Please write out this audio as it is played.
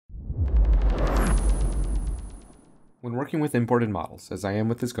When working with imported models, as I am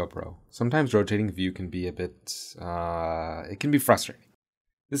with this GoPro, sometimes rotating the view can be it can be frustrating.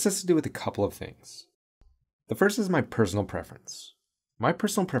 This has to do with a couple of things. The first is my personal preference. My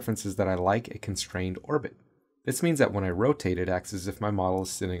personal preference is that I like a constrained orbit. This means that when I rotate, it acts as if my model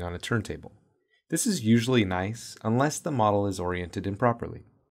is sitting on a turntable. This is usually nice, unless the model is oriented improperly.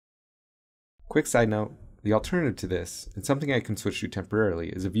 Quick side note, the alternative to this, and something I can switch to temporarily,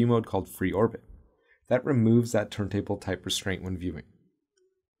 is a view mode called Free Orbit. That removes that turntable type restraint when viewing.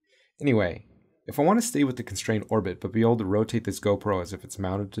 Anyway, if I want to stay with the constrained orbit but be able to rotate this GoPro as if it's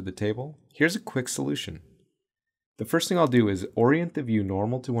mounted to the table, here's a quick solution. The first thing I'll do is orient the view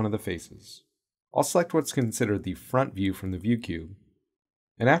normal to one of the faces. I'll select what's considered the front view from the view cube,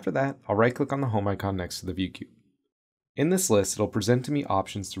 and after that, I'll right-click on the home icon next to the view cube. In this list, it'll present to me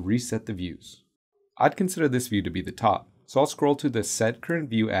options to reset the views. I'd consider this view to be the top, so I'll scroll to the Set Current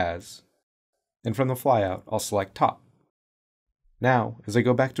View As, and from the flyout, I'll select Top. Now, as I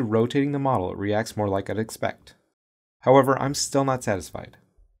go back to rotating the model, it reacts more like I'd expect. However, I'm still not satisfied.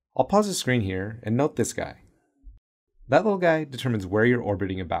 I'll pause the screen here and note this guy. That little guy determines where you're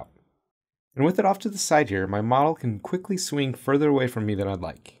orbiting about. And with it off to the side here, my model can quickly swing further away from me than I'd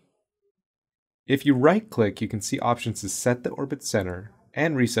like. If you right-click, you can see options to set the orbit center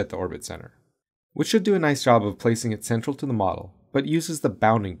and reset the orbit center, which should do a nice job of placing it central to the model, but uses the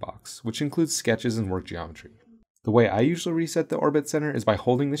bounding box, which includes sketches and work geometry. The way I usually reset the orbit center is by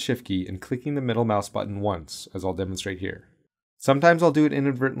holding the shift key and clicking the middle mouse button once, as I'll demonstrate here. Sometimes I'll do it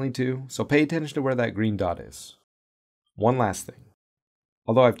inadvertently too, so pay attention to where that green dot is. One last thing.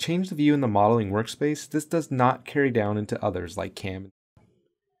 Although I've changed the view in the modeling workspace, this does not carry down into others like cam.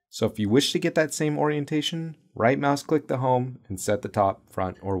 So if you wish to get that same orientation, right mouse click the home and set the top,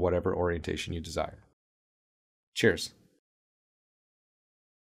 front, or whatever orientation you desire. Cheers.